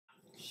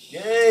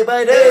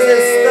my nose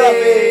is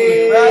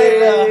stuffy. Right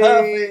now,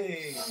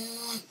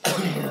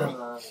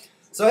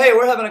 So hey,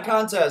 we're having a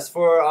contest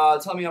for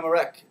Tell Me I'm a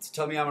Wreck. It's a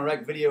Tell Me I'm a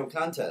Wreck video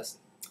contest.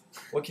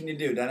 What can you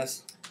do,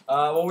 Dennis?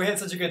 Well, we had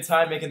such a good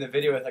time making the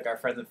video with like our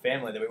friends and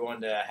family that we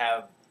wanted to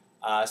have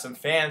some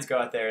fans go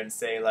out there and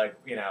say like,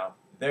 you know,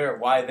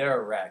 why they're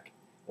a wreck.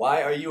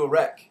 Why are you a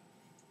wreck?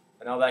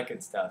 And all that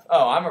good stuff.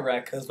 Oh, I'm a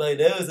wreck because my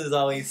nose is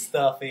always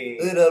stuffy.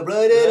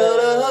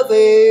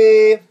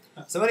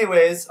 So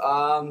anyways,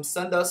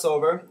 send us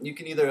over. You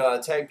can either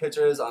tag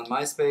pictures on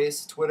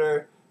MySpace,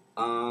 Twitter,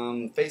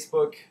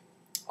 Facebook,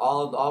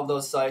 all of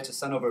those sites. Just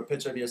send over a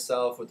picture of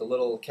yourself with a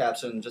little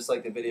caption, just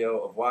like the video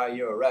of why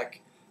you're a wreck,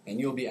 and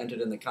you'll be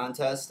entered in the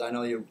contest. I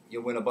know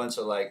you'll win a bunch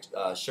of like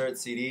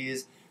shirts,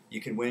 CDs.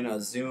 You can win a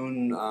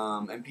Zune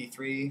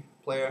MP3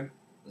 player.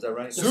 Is that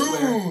right?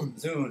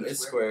 Zune. It's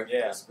square.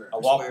 Yeah. Square.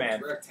 A Walkman. Square,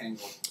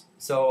 rectangle.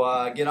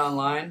 So get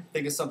online,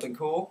 think of something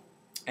cool,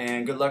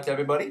 and good luck to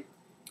everybody,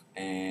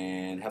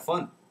 and have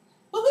fun.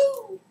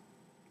 Woohoo!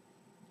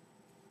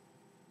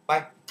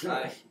 Bye.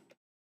 Bye.